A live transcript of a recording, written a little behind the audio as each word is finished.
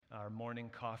morning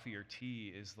coffee or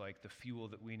tea is like the fuel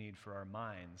that we need for our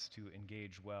minds to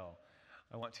engage well.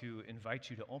 I want to invite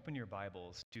you to open your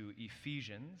Bibles to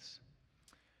Ephesians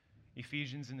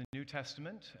in the New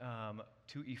Testament,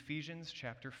 to Ephesians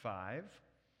chapter 5.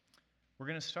 We're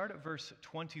going to start at verse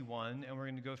 21, and we're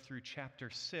going to go through chapter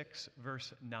 6,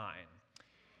 verse 9.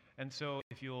 And so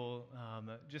if you'll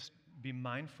just be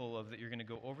mindful of that you're going to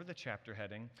go over the chapter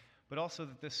heading, but also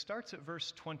that this starts at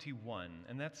verse 21,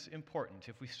 and that's important.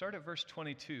 If we start at verse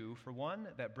 22, for one,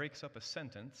 that breaks up a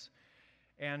sentence,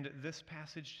 and this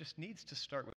passage just needs to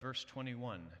start with verse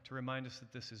 21 to remind us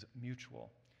that this is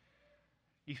mutual.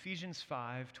 Ephesians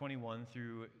 5:21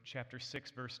 through chapter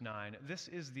 6, verse 9, this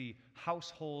is the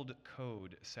household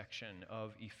code section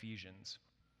of Ephesians.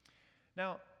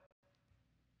 Now,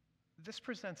 this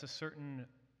presents a certain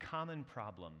common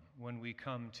problem when we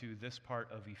come to this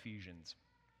part of Ephesians.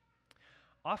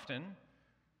 Often,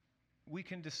 we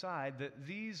can decide that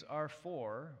these are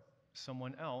for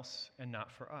someone else and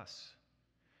not for us.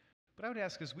 But I would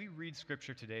ask, as we read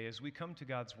Scripture today, as we come to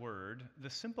God's Word, the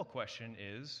simple question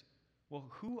is, well,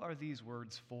 who are these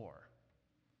words for?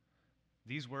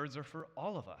 These words are for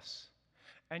all of us.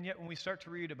 And yet when we start to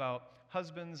read about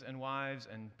husbands and wives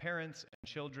and parents and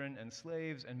children and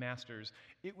slaves and masters,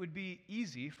 it would be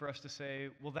easy for us to say,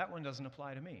 well, that one doesn't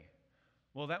apply to me.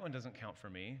 Well, that one doesn't count for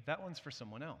me. That one's for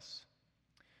someone else.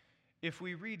 If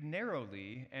we read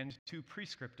narrowly and too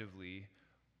prescriptively,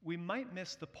 we might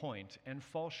miss the point and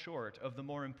fall short of the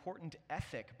more important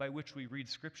ethic by which we read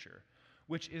Scripture,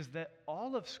 which is that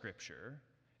all of Scripture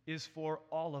is for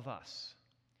all of us.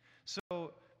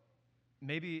 So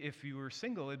maybe if you were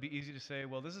single, it'd be easy to say,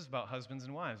 well, this is about husbands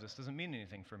and wives. This doesn't mean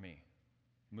anything for me.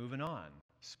 Moving on,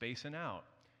 spacing out,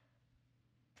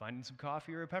 finding some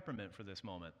coffee or a peppermint for this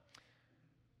moment.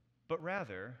 But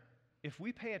rather, if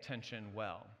we pay attention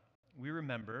well, we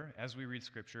remember, as we read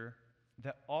Scripture,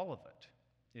 that all of it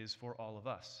is for all of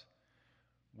us.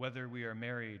 Whether we are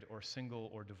married or single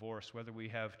or divorced, whether we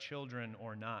have children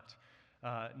or not,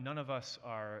 none of us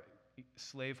are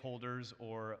slaveholders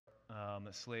or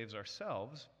slaves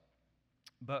ourselves,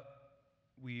 but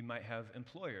we might have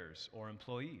employers or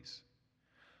employees.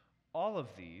 All of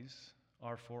these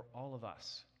are for all of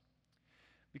us.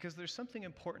 Because there's something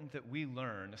important that we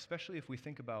learn, especially if we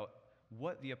think about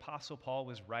what the Apostle Paul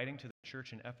was writing to the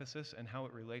church in Ephesus and how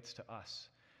it relates to us,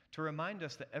 to remind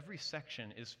us that every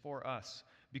section is for us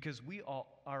because we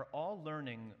are all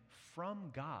learning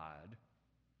from God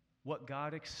what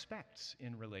God expects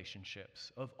in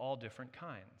relationships of all different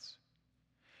kinds.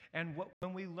 And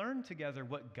when we learn together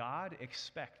what God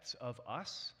expects of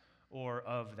us, or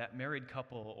of that married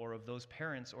couple, or of those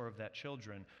parents, or of that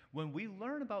children, when we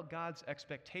learn about God's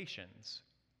expectations,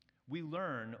 we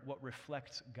learn what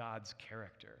reflects God's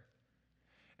character.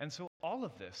 And so all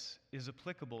of this is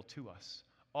applicable to us.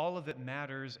 All of it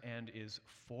matters and is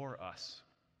for us,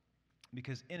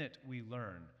 because in it we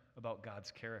learn about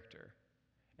God's character,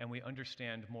 and we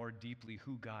understand more deeply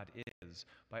who God is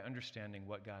by understanding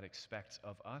what God expects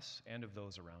of us and of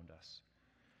those around us.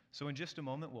 So in just a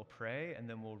moment, we'll pray, and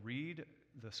then we'll read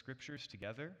the Scriptures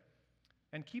together,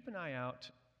 and keep an eye out,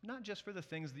 not just for the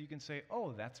things that you can say,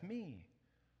 oh, that's me,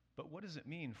 but what does it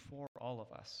mean for all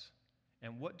of us?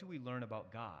 And what do we learn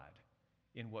about God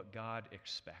in what God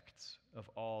expects of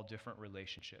all different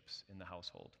relationships in the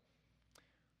household?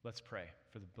 Let's pray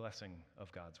for the blessing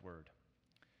of God's Word.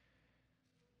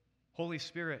 Holy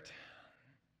Spirit,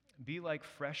 be like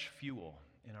fresh fuel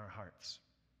in our hearts,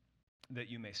 that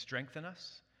you may strengthen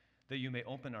us, that you may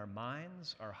open our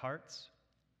minds, our hearts,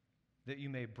 that you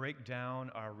may break down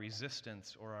our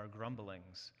resistance or our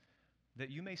grumblings, that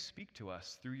you may speak to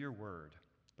us through your word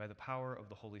by the power of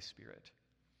the Holy Spirit.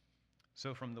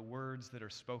 So from the words that are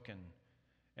spoken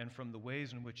and from the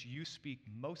ways in which you speak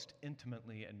most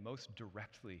intimately and most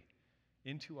directly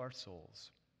into our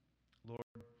souls, Lord,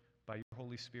 by your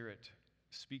Holy Spirit,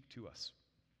 speak to us,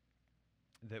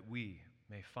 that we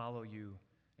may follow you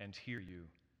and hear you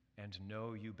and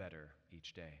know you better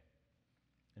each day.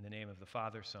 In the name of the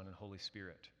Father, Son, and Holy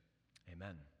Spirit,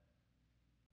 amen.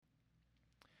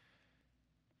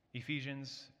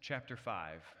 Ephesians chapter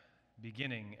 5,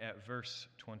 beginning at verse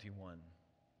 21.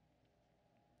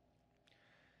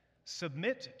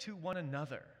 Submit to one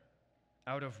another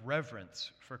out of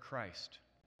reverence for Christ.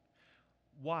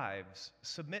 Wives,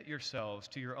 submit yourselves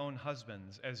to your own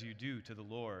husbands as you do to the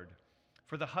Lord.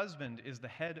 For the husband is the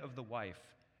head of the wife,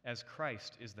 as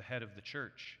Christ is the head of the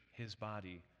church, his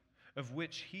body, of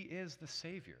which he is the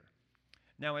Savior.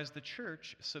 Now, as the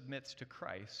church submits to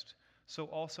Christ, so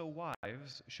also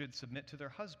wives should submit to their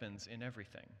husbands in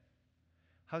everything.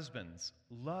 Husbands,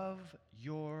 love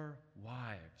your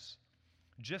wives,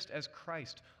 just as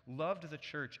Christ loved the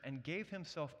church and gave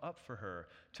himself up for her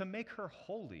to make her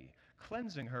holy,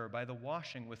 cleansing her by the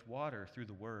washing with water through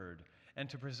the word, and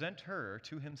to present her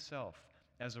to himself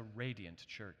as a radiant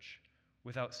church,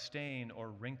 without stain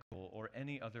or wrinkle or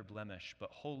any other blemish,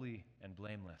 but holy and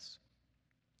blameless.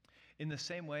 In the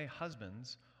same way,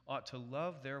 husbands ought to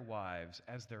love their wives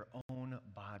as their own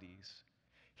bodies.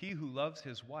 He who loves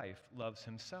his wife loves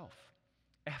himself.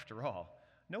 After all,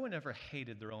 no one ever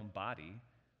hated their own body,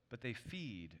 but they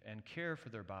feed and care for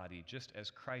their body just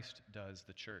as Christ does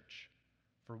the church.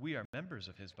 For we are members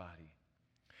of his body.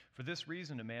 For this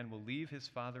reason, a man will leave his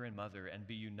father and mother and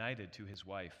be united to his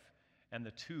wife, and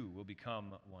the two will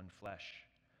become one flesh.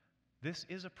 This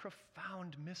is a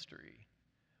profound mystery,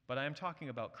 but I am talking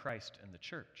about Christ and the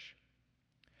church.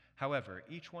 However,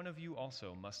 each one of you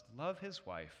also must love his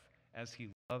wife as he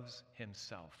loves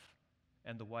himself,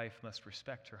 and the wife must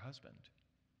respect her husband.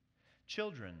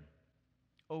 Children,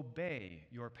 obey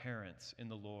your parents in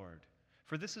the Lord,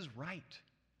 for this is right.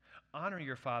 Honor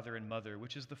your father and mother,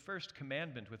 which is the first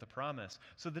commandment with a promise,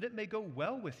 so that it may go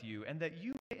well with you and that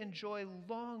you may enjoy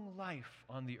long life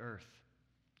on the earth.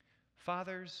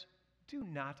 Fathers, do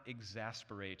not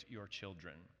exasperate your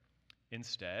children.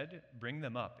 Instead, bring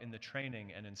them up in the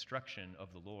training and instruction of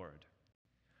the Lord.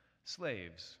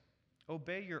 Slaves,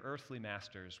 obey your earthly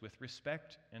masters with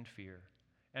respect and fear,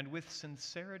 and with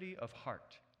sincerity of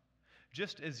heart,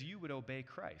 just as you would obey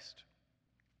Christ.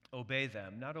 Obey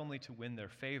them not only to win their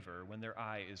favor when their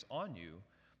eye is on you,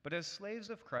 but as slaves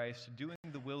of Christ, doing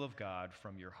the will of God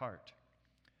from your heart.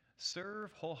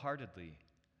 Serve wholeheartedly,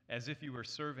 as if you were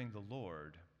serving the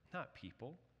Lord, not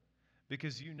people,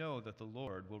 because you know that the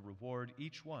Lord will reward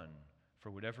each one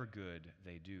for whatever good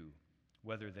they do,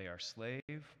 whether they are slave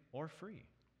or free.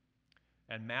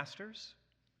 And masters,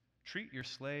 treat your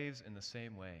slaves in the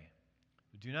same way.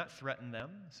 Do not threaten them,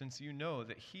 since you know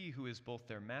that he who is both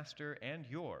their master and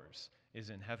yours is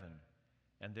in heaven,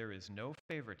 and there is no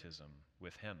favoritism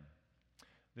with him.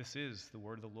 This is the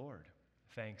word of the Lord.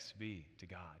 Thanks be to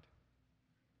God.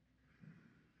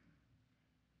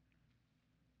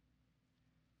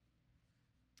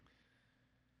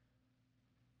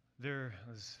 There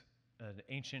was an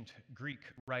ancient Greek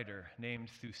writer named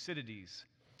Thucydides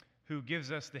who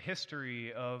gives us the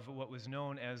history of what was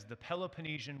known as the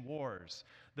Peloponnesian Wars.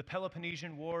 The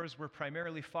Peloponnesian Wars were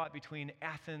primarily fought between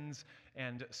Athens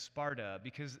and Sparta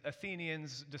because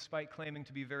Athenians, despite claiming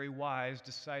to be very wise,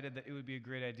 decided that it would be a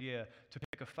great idea to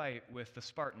pick a fight with the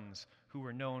Spartans, who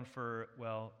were known for,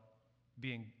 well,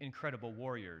 being incredible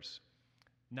warriors.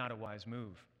 Not a wise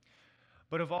move.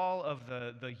 But of all of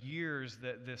the years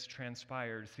that this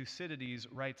transpired,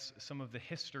 Thucydides writes some of the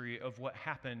history of what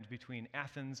happened between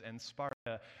Athens and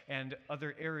Sparta and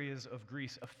other areas of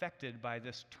Greece affected by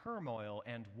this turmoil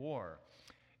and war.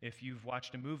 If you've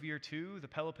watched a movie or two, the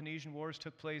Peloponnesian Wars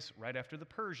took place right after the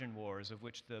Persian Wars, of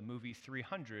which the movie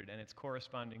 300 and its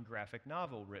corresponding graphic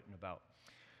novel written about.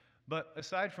 But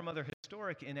aside from other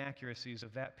historic inaccuracies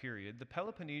of that period, the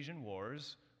Peloponnesian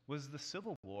Wars was the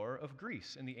civil war of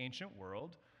Greece in the ancient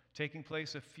world, taking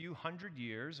place a few hundred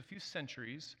years, a few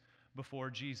centuries before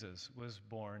Jesus was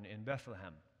born in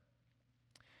Bethlehem.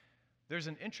 There's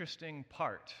an interesting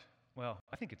part. Well,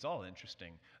 I think it's all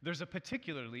interesting. There's a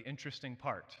particularly interesting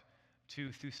part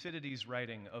to Thucydides'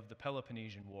 writing of the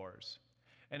Peloponnesian Wars.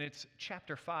 And it's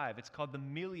chapter 5. It's called the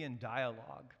Melian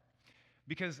Dialogue,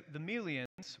 because the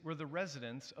Melians were the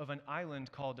residents of an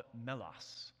island called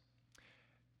Melos.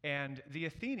 And the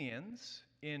Athenians,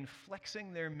 in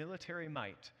flexing their military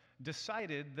might,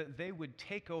 decided that they would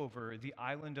take over the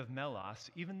island of Melos,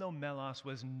 even though Melos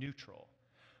was neutral.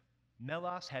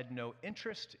 Melos had no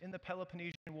interest in the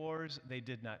Peloponnesian Wars. They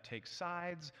did not take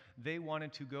sides. They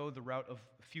wanted to go the route of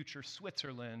future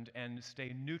Switzerland and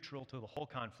stay neutral to the whole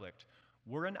conflict.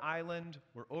 We're an island.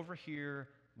 We're over here.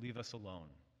 Leave us alone.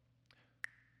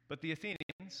 But the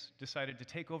Athenians decided to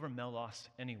take over Melos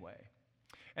anyway.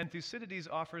 And Thucydides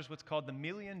offers what's called the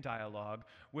Melian Dialogue,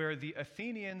 where the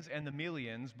Athenians and the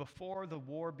Melians, before the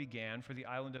war began for the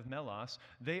island of Melos,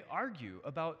 they argue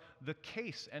about the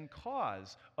case and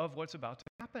cause of what's about to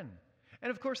happen.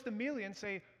 And of course, the Melians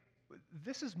say,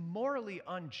 this is morally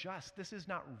unjust. This is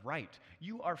not right.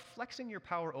 You are flexing your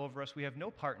power over us. We have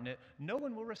no part in it. No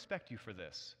one will respect you for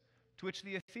this. To which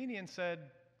the Athenians said,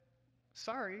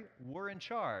 sorry, we're in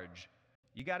charge.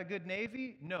 You got a good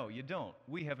navy? No, you don't.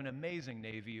 We have an amazing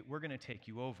navy. We're going to take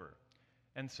you over.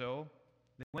 And so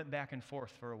they went back and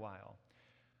forth for a while.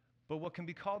 But what can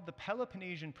be called the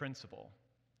Peloponnesian Principle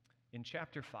in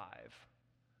chapter 5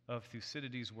 of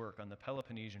Thucydides' work on the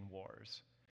Peloponnesian Wars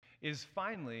is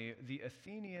finally the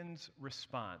Athenians'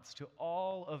 response to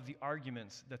all of the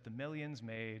arguments that the Melians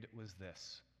made was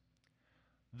this: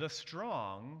 the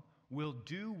strong will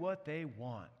do what they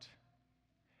want,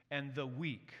 and the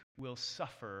weak will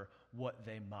suffer what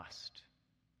they must.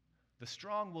 The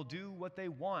strong will do what they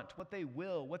want, what they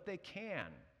will, what they can,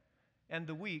 and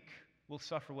the weak will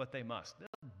suffer what they must.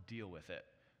 They'll deal with it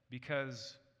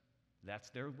because that's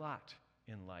their lot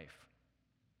in life.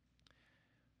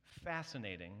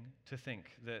 Fascinating to think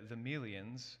that the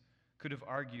Melians could have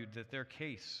argued that their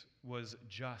case was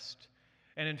just.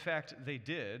 And in fact, they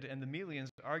did, and the Melians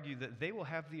argue that they will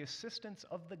have the assistance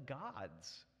of the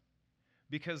gods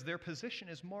because their position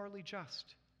is morally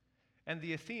just. And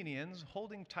the Athenians,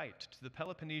 holding tight to the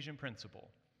Peloponnesian principle,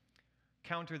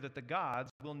 counter that the gods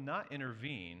will not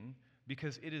intervene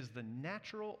because it is the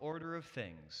natural order of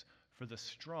things for the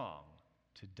strong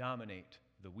to dominate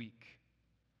the weak.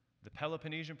 The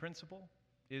Peloponnesian principle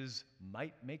is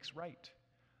might makes right.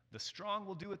 The strong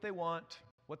will do what they want,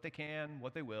 what they can,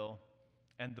 what they will,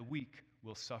 and the weak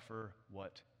will suffer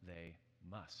what they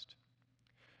must.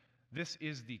 This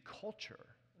is the culture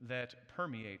that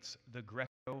permeates the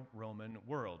Greco-Roman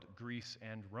world, Greece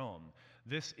and Rome.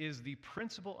 This is the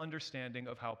principal understanding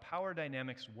of how power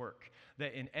dynamics work,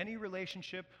 that in any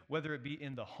relationship, whether it be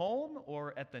in the home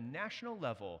or at the national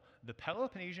level, the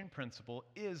Peloponnesian principle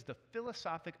is the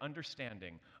philosophic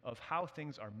understanding of how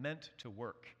things are meant to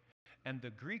work. And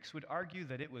the Greeks would argue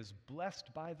that it was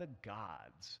blessed by the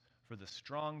gods for the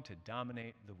strong to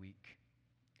dominate the weak.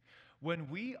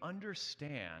 When we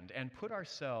understand and put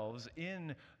ourselves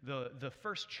in the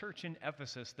first church in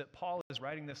Ephesus that Paul is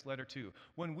writing this letter to,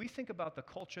 when we think about the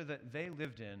culture that they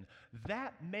lived in,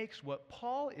 that makes what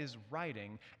Paul is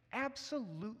writing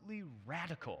absolutely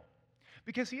radical.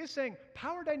 Because he is saying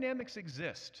power dynamics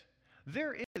exist.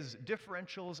 There is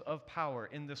differentials of power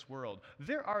in this world.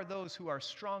 There are those who are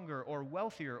stronger or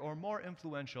wealthier or more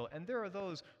influential, and there are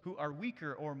those who are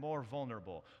weaker or more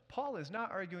vulnerable. Paul is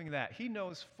not arguing that. He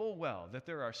knows full well that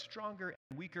there are stronger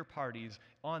and weaker parties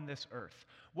on this earth.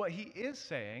 What he is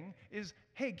saying is,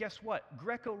 hey, guess what?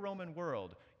 Greco-Roman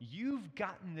world, you've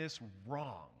gotten this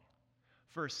wrong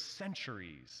for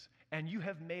centuries, and you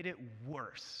have made it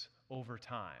worse over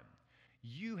time.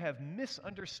 You have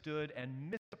misunderstood and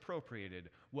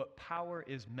misappropriated what power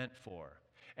is meant for.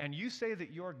 And you say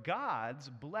that your gods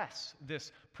bless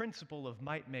this principle of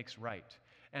might makes right.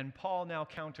 And Paul now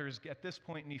counters at this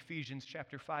point in Ephesians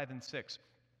chapter 5 and 6,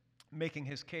 making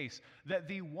his case that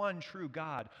the one true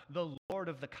God, the Lord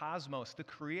of the cosmos, the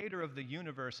creator of the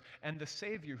universe, and the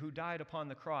Savior who died upon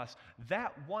the cross,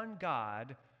 that one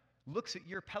God looks at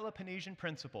your Peloponnesian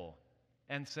principle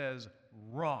and says,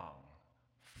 wrong.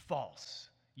 False.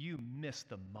 You missed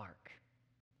the mark.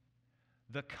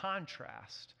 The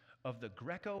contrast of the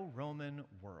Greco-Roman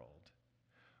world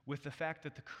with the fact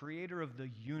that the creator of the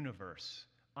universe,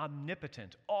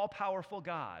 omnipotent, all-powerful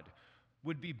God,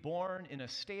 would be born in a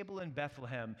stable in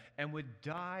Bethlehem and would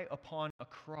die upon a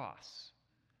cross,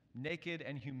 naked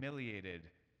and humiliated,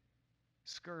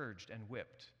 scourged and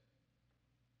whipped.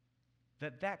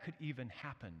 That could even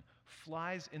happen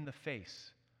flies in the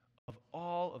face of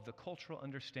all of the cultural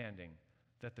understanding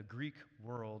that the Greek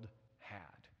world had.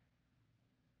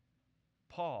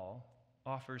 Paul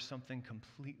offers something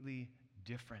completely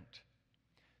different,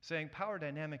 saying power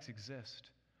dynamics exist,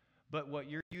 but what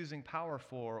you're using power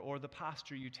for, or the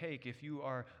posture you take if you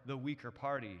are the weaker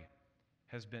party,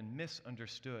 has been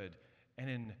misunderstood. And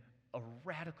in a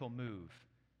radical move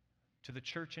to the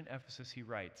church in Ephesus, he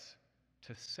writes,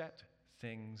 to set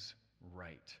things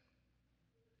right.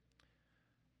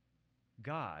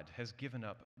 God has given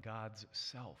up God's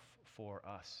self for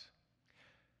us.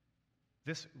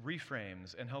 This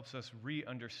reframes and helps us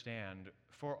re-understand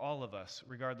for all of us,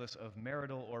 regardless of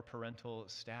marital or parental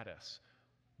status,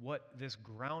 what this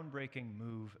groundbreaking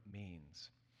move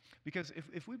means. Because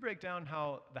if we break down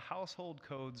how the household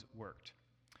codes worked,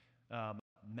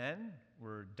 men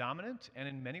were dominant, and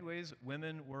in many ways,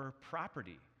 women were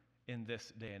property in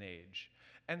this day and age.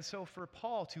 And so for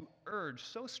Paul to urge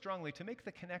so strongly to make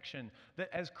the connection that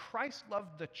as Christ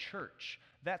loved the church,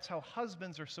 that's how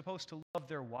husbands are supposed to love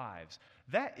their wives,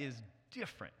 that is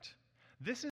different.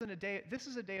 This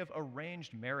is a day of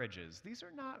arranged marriages. These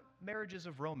are not marriages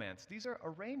of romance. These are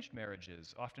arranged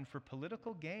marriages, often for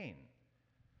political gain.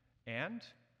 And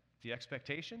the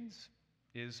expectations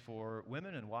is for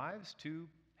women and wives to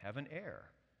have an heir.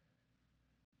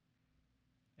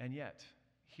 And yet,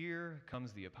 here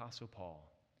comes the Apostle Paul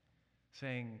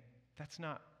saying, that's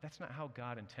not how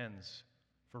God intends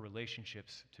for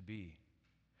relationships to be.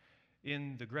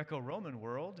 In the Greco-Roman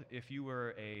world, if you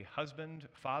were a husband,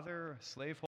 father,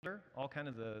 slaveholder, all kind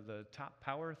of the top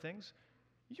power things,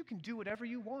 you can do whatever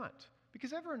you want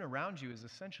because everyone around you is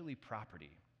essentially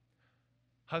property.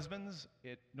 Husbands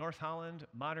at North Holland,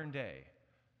 modern day,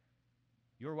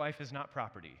 your wife is not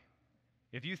property.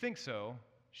 If you think so,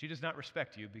 she does not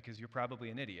respect you because you're probably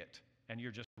an idiot and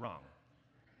you're just wrong.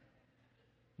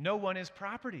 No one is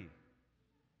property.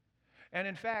 And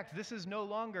in fact, this is no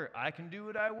longer, I can do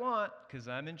what I want because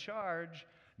I'm in charge.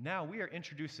 Now we are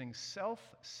introducing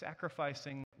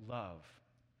self-sacrificing love.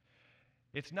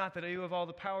 It's not that you have all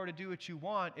the power to do what you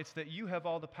want, it's that you have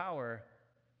all the power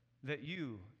that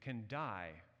you can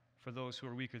die for those who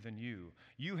are weaker than you.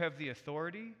 You have the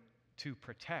authority to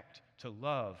protect, to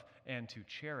love, and to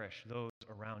cherish those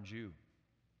around you.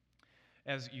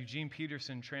 As Eugene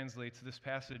Peterson translates this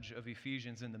passage of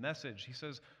Ephesians in the Message, he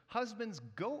says, "Husbands,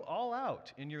 go all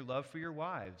out in your love for your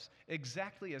wives,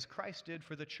 exactly as Christ did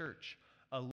for the church,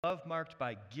 a love marked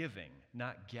by giving,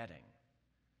 not getting.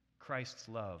 Christ's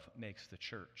love makes the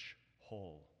church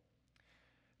whole."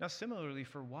 Now, similarly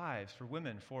for wives, for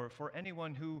women, for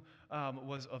anyone who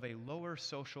was of a lower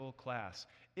social class,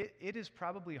 it is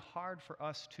probably hard for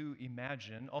us to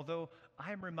imagine, although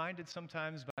I am reminded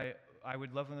sometimes by, I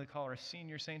would lovingly call our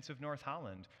senior saints of North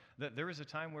Holland, that there was a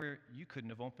time where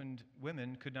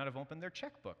women could not have opened their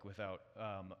checkbook without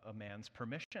a man's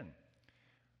permission.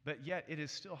 But yet, it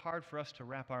is still hard for us to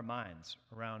wrap our minds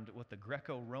around what the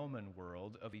Greco-Roman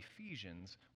world of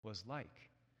Ephesians was like.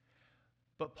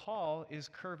 But Paul is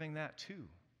curving that too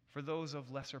for those of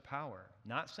lesser power.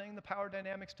 Not saying the power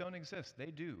dynamics don't exist,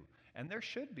 they do. And there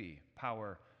should be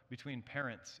power between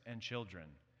parents and children.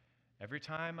 Every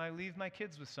time I leave my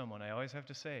kids with someone, I always have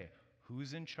to say,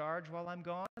 who's in charge while I'm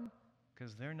gone?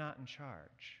 Because they're not in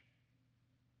charge.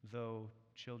 Though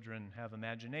children have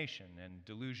imagination and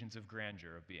delusions of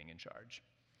grandeur of being in charge.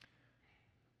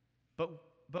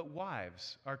 But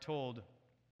wives are told,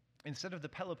 instead of the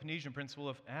Peloponnesian principle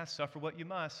of, suffer what you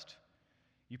must,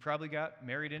 you probably got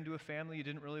married into a family you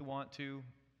didn't really want to.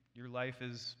 Your life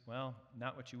is, well,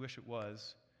 not what you wish it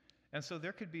was. And so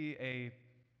there could be a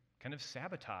kind of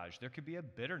sabotage. There could be a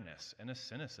bitterness and a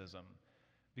cynicism.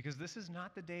 Because this is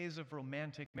not the days of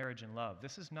romantic marriage and love.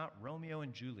 This is not Romeo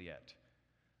and Juliet.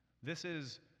 This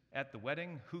is, at the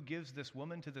wedding, who gives this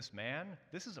woman to this man?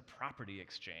 This is a property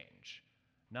exchange,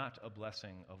 not a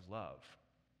blessing of love.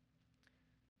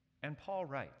 And Paul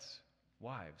writes,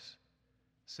 wives,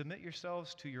 submit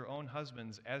yourselves to your own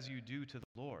husbands as you do to the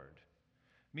Lord,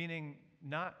 meaning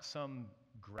not some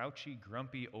grouchy,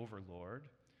 grumpy overlord.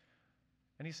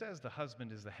 And he says the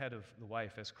husband is the head of the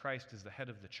wife as Christ is the head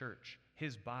of the church,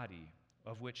 his body,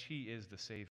 of which he is the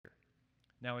Savior.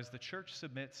 Now, as the church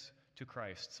submits to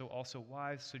Christ, so also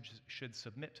wives should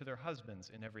submit to their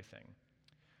husbands in everything.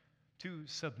 To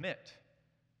submit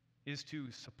is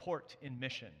to support in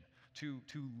mission, to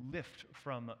lift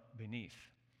from beneath.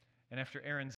 And after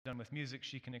Erin's done with music,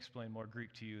 she can explain more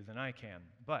Greek to you than I can,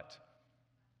 but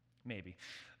maybe.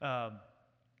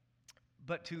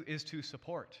 Is to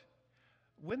support.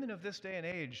 Women of this day and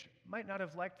age might not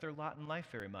have liked their lot in life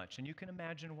very much, and you can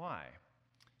imagine why.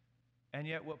 And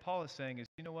yet what Paul is saying is,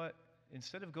 you know what?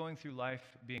 Instead of going through life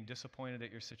being disappointed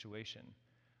at your situation,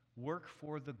 work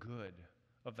for the good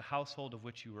of the household of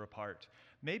which you were a part.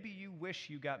 Maybe you wish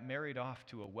you got married off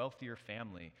to a wealthier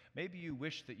family. Maybe you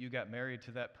wish that you got married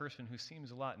to that person who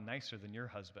seems a lot nicer than your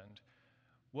husband.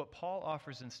 What Paul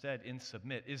offers instead in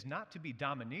submit is not to be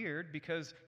domineered,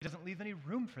 because he doesn't leave any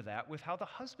room for that with how the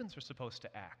husbands are supposed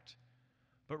to act,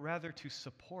 but rather to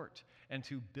support and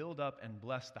to build up and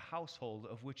bless the household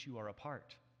of which you are a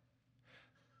part.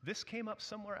 This came up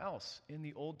somewhere else in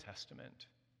the Old Testament.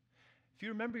 If you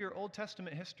remember your Old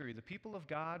Testament history, the people of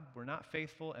God were not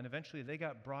faithful, and eventually they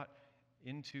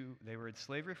were in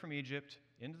slavery from Egypt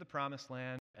into the Promised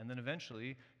Land, and then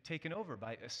eventually taken over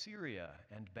by Assyria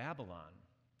and Babylon.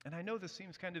 And I know this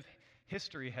seems kind of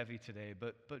history heavy today,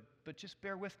 but just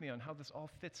bear with me on how this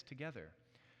all fits together.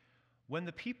 When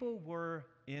the people were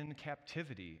in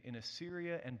captivity in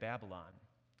Assyria and Babylon,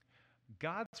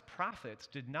 God's prophets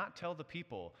did not tell the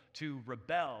people to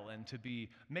rebel and to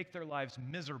make their lives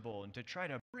miserable and to try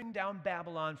to bring down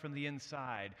Babylon from the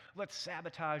inside. Let's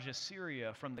sabotage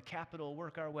Assyria from the capital,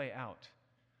 work our way out.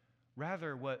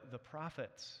 Rather, what the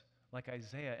prophets like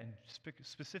Isaiah and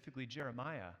specifically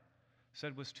Jeremiah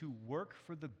said was to work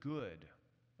for the good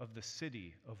of the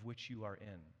city of which you are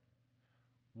in.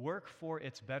 Work for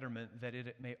its betterment, that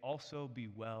it may also be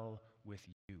well with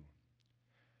you.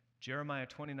 Jeremiah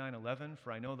 29:11,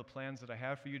 for I know the plans that I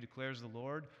have for you, declares the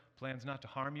Lord, plans not to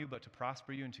harm you, but to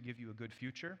prosper you and to give you a good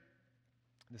future.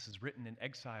 This is written in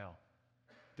exile.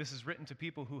 This is written to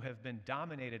people who have been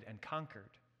dominated and conquered.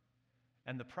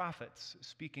 and the prophets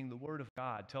speaking the word of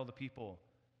God tell the people,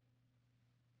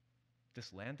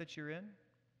 this land that you're in,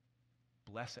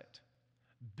 bless it,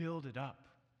 build it up,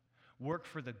 work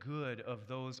for the good of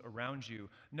those around you,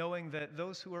 knowing that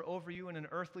those who are over you in an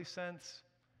earthly sense,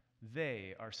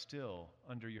 they are still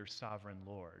under your sovereign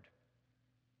Lord.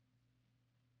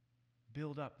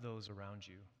 Build up those around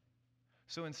you.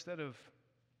 So instead of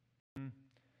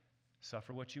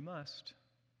suffer what you must,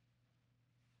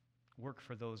 work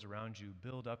for those around you,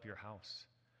 build up your house,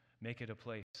 make it a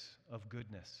place of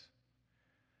goodness.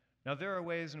 Now, there are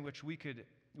ways in which we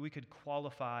could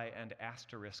qualify and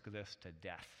asterisk this to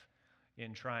death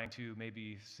in trying to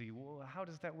maybe see, well, how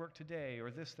does that work today,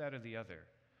 or this, that, or the other.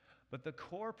 But the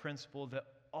core principle that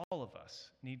all of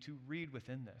us need to read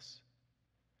within this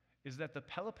is that the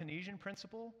Peloponnesian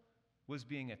principle was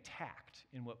being attacked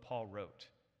in what Paul wrote.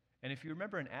 And if you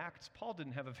remember in Acts, Paul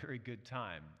didn't have a very good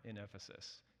time in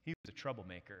Ephesus. He was a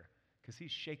troublemaker because he's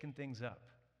shaking things up.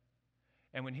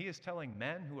 And when he is telling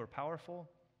men who are powerful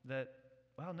that,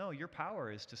 well, no, your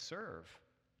power is to serve.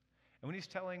 And when he's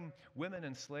telling women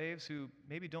and slaves who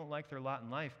maybe don't like their lot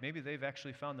in life, maybe they've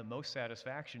actually found the most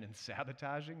satisfaction in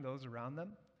sabotaging those around them.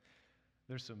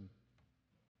 There's some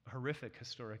horrific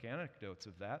historic anecdotes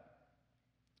of that.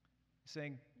 He's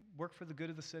saying, work for the good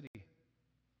of the city.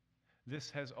 This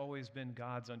has always been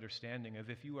God's understanding of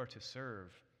if you are to serve,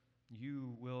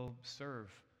 you will serve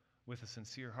with a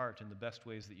sincere heart in the best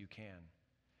ways that you can.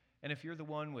 And if you're the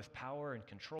one with power and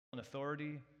control and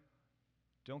authority,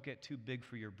 don't get too big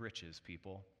for your britches,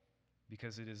 people,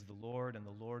 because it is the Lord and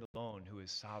the Lord alone who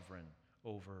is sovereign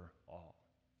over all.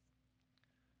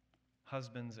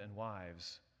 Husbands and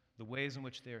wives, the ways in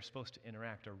which they are supposed to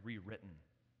interact are rewritten.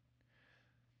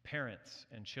 Parents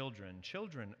and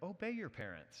children, obey your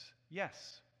parents.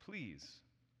 Yes, please,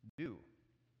 do,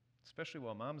 especially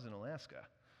while mom's in Alaska.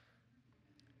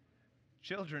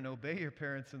 Children, obey your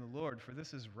parents in the Lord, for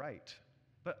this is right.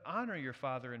 But honor your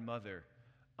father and mother.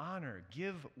 Honor,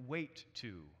 give weight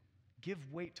to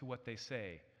what they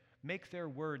say. Make their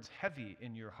words heavy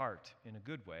in your heart in a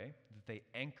good way, that they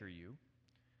anchor you,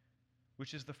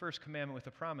 which is the first commandment with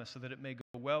a promise, so that it may go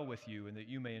well with you and that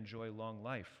you may enjoy long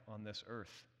life on this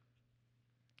earth.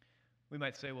 We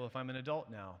might say, well, if I'm an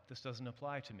adult now, this doesn't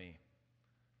apply to me.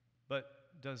 But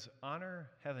does honor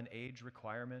have an age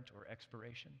requirement or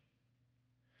expiration?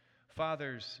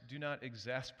 Fathers, do not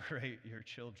exasperate your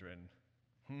children.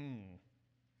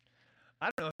 I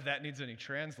don't know if that needs any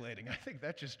translating. I think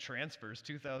that just transfers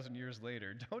 2,000 years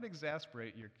later. Don't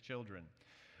exasperate your children.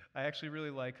 I actually really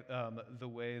like the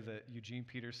way that Eugene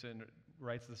Peterson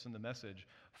writes this in the Message.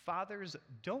 Fathers,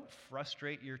 don't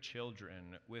frustrate your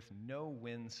children with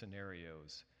no-win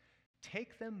scenarios.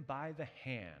 Take them by the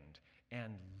hand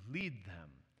and lead them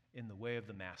in the way of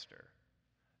the master.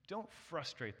 Don't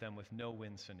frustrate them with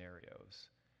no-win scenarios.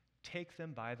 Take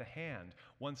them by the hand.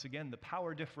 Once again, the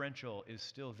power differential is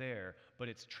still there, but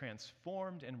it's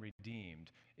transformed and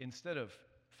redeemed. Instead of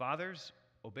fathers,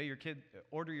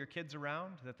 order your kids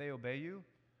around that they obey you,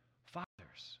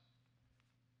 fathers,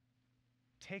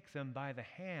 take them by the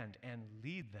hand and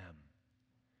lead them.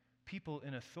 People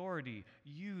in authority,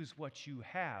 use what you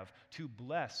have to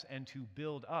bless and to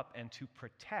build up and to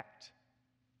protect.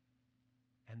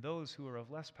 And those who are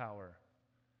of less power,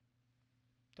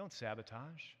 don't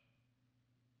sabotage.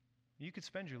 You could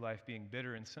spend your life being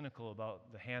bitter and cynical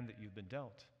about the hand that you've been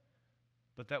dealt,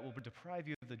 but that will deprive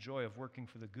you of the joy of working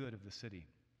for the good of the city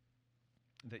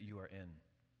that you are in.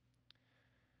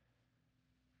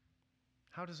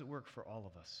 How does it work for all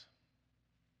of us?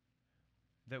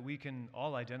 That we can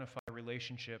all identify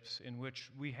relationships in which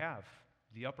we have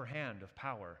the upper hand of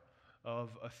power, of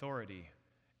authority,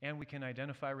 and we can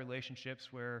identify relationships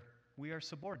where we are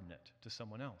subordinate to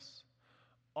someone else.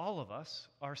 All of us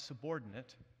are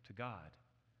subordinate to God.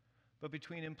 But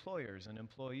between employers and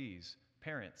employees,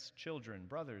 parents, children,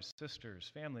 brothers, sisters,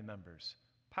 family members,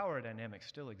 power dynamics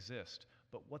still exist,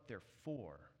 but what they're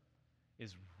for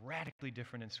is radically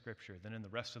different in Scripture than in the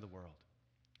rest of the world.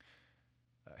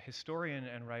 Historian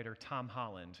and writer Tom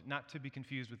Holland, not to be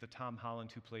confused with the Tom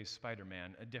Holland who plays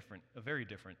Spider-Man, a very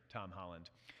different Tom Holland,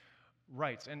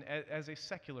 writes, and as a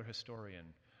secular historian,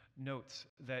 notes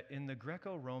that in the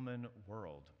Greco-Roman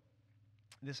world,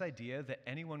 this idea that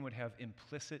anyone would have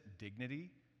implicit dignity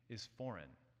is foreign.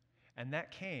 And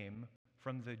that came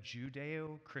from the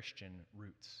Judeo-Christian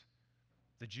roots.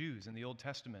 The Jews in the Old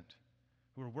Testament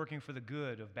who were working for the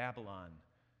good of Babylon.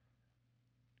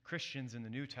 Christians in the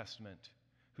New Testament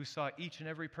who saw each and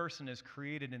every person as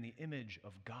created in the image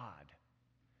of God.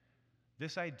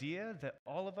 This idea that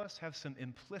all of us have some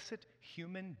implicit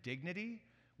human dignity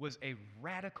was a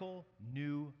radical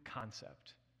new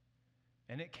concept.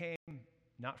 And it came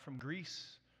not from Greece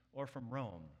or from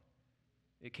Rome.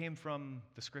 It came from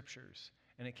the Scriptures,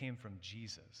 and it came from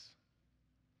Jesus.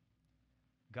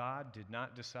 God did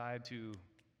not decide to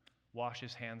wash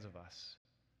his hands of us,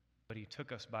 but he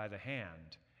took us by the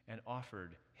hand and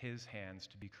offered his hands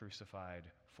to be crucified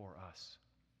for us.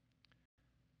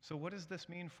 So what does this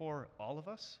mean for all of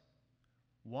us?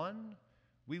 One,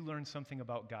 we learn something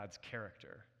about God's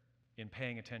character in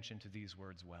paying attention to these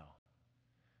words well.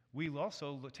 We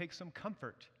also take some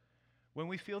comfort. When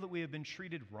we feel that we have been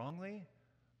treated wrongly,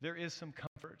 there is some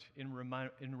comfort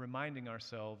in reminding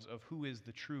ourselves of who is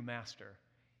the true master,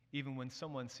 even when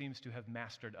someone seems to have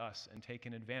mastered us and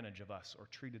taken advantage of us or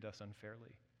treated us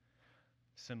unfairly.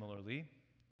 Similarly,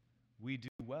 we do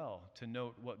well to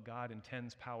note what God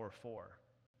intends power for,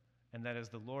 and that as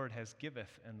the Lord has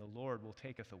giveth and the Lord will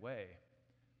taketh away.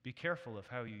 Be careful of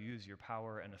how you use your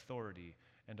power and authority,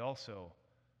 and also,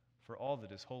 for all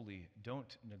that is holy,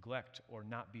 don't neglect or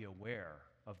not be aware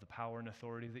of the power and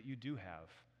authority that you do have,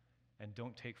 and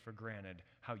don't take for granted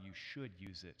how you should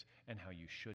use it and how you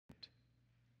shouldn't.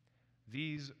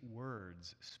 These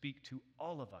words speak to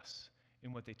all of us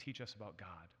in what they teach us about God.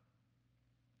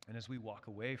 And as we walk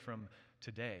away from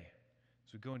today,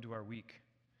 as we go into our week,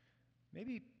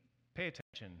 maybe pay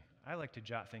attention. I like to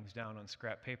jot things down on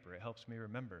scrap paper. It helps me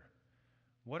remember.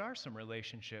 What are some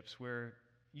relationships where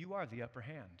you are the upper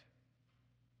hand?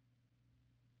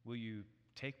 Will you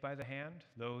take by the hand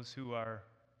those who are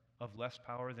of less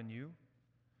power than you?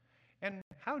 And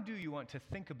how do you want to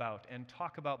think about and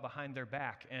talk about behind their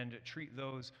back and treat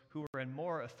those who are in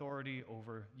more authority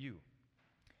over you?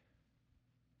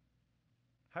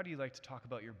 How do you like to talk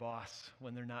about your boss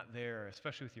when they're not there,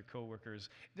 especially with your coworkers?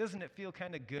 Doesn't it feel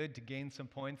kind of good to gain some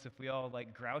points if we all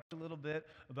grouch a little bit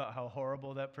about how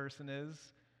horrible that person is?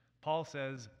 Paul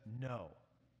says, no,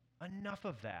 enough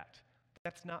of that.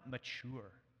 That's not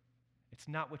mature. It's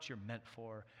not what you're meant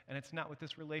for, and it's not what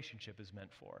this relationship is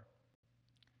meant for.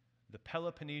 The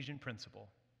Peloponnesian principle.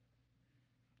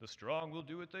 The strong will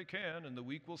do what they can, and the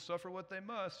weak will suffer what they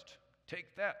must.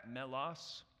 Take that,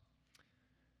 Melos.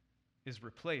 Is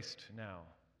replaced now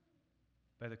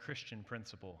by the Christian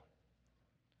principle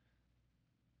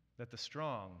that the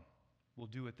strong will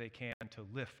do what they can to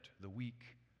lift the weak,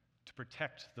 to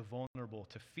protect the vulnerable,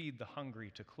 to feed the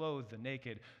hungry, to clothe the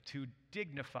naked, to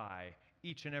dignify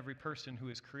each and every person who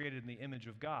is created in the image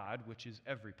of God, which is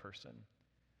every person.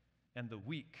 And the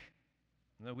weak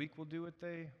will do what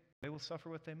they will suffer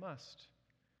what they must.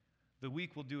 The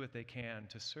weak will do what they can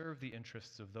to serve the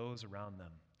interests of those around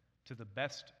them, to the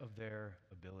best of their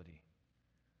ability.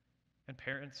 And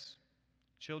parents,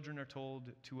 children are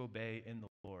told to obey in the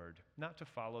Lord, not to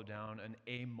follow down an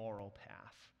amoral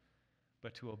path,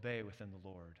 but to obey within the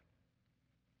Lord.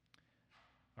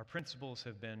 Our principles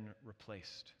have been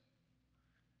replaced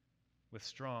with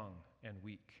strong and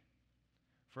weak,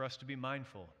 for us to be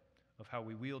mindful of how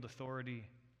we wield authority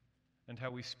and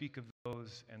how we speak of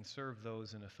those and serve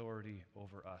those in authority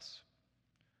over us.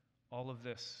 All of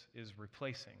this is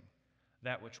replacing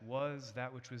that which was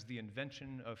the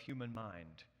invention of human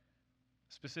mind,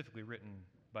 specifically written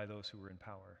by those who were in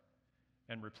power,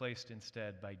 and replaced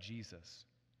instead by Jesus.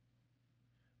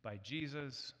 By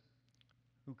Jesus,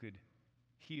 who could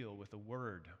heal with a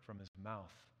word from his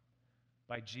mouth.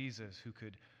 By Jesus, who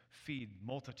could feed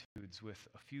multitudes with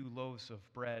a few loaves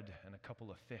of bread and a couple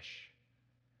of fish.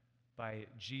 By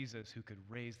Jesus, who could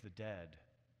raise the dead.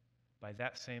 By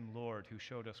that same Lord who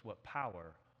showed us what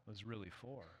power was really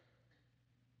for,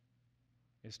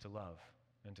 is to love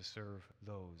and to serve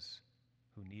those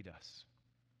who need us.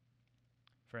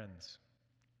 Friends,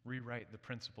 rewrite the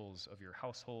principles of your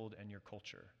household and your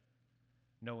culture,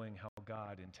 knowing how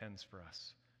God intends for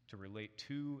us to relate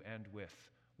to and with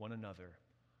one another,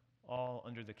 all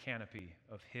under the canopy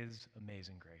of his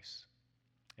amazing grace.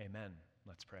 Amen.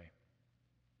 Let's pray.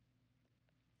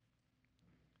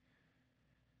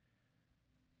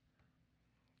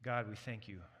 God, we thank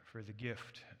you for the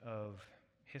gift of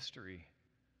history,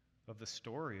 of the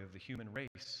story of the human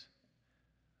race,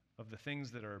 of the things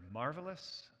that are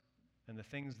marvelous and the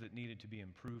things that needed to be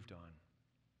improved on.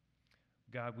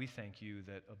 God, we thank you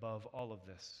that above all of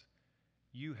this,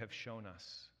 you have shown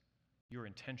us your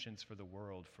intentions for the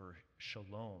world, for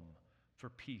shalom, for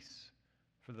peace,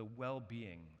 for the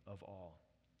well-being of all.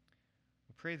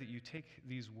 We pray that you take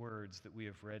these words that we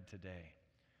have read today,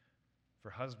 for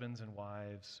husbands and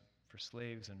wives, for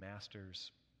slaves and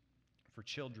masters, for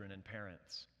children and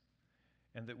parents,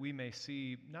 and that we may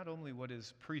see not only what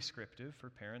is prescriptive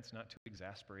for parents not to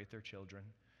exasperate their children,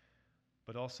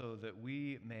 but also that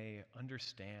we may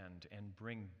understand and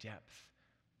bring depth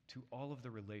to all of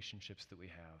the relationships that we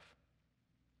have.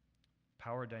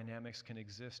 Power dynamics can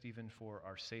exist even for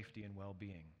our safety and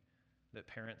well-being, that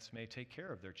parents may take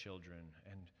care of their children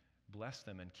and bless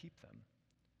them and keep them.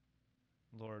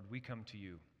 Lord, we come to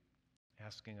you,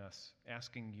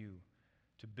 asking you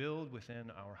to build within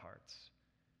our hearts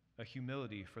a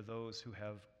humility for those who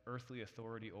have earthly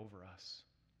authority over us,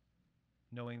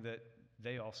 knowing that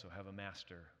they also have a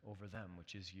master over them,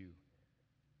 which is you,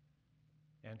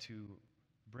 and to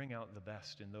bring out the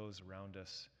best in those around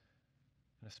us,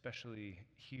 and especially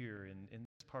here in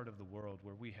this part of the world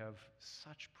where we have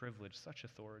such privilege, such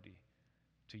authority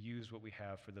to use what we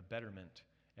have for the betterment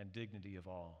and dignity of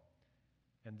all.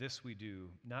 And this we do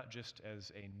not just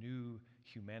as a new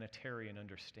humanitarian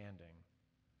understanding,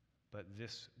 but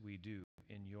this we do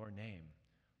in your name,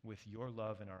 with your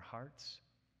love in our hearts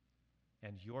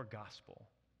and your gospel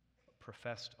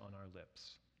professed on our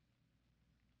lips.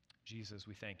 Jesus,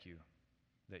 we thank you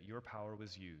that your power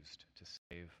was used to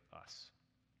save us.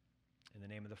 In the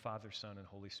name of the Father, Son, and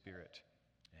Holy Spirit,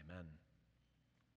 amen.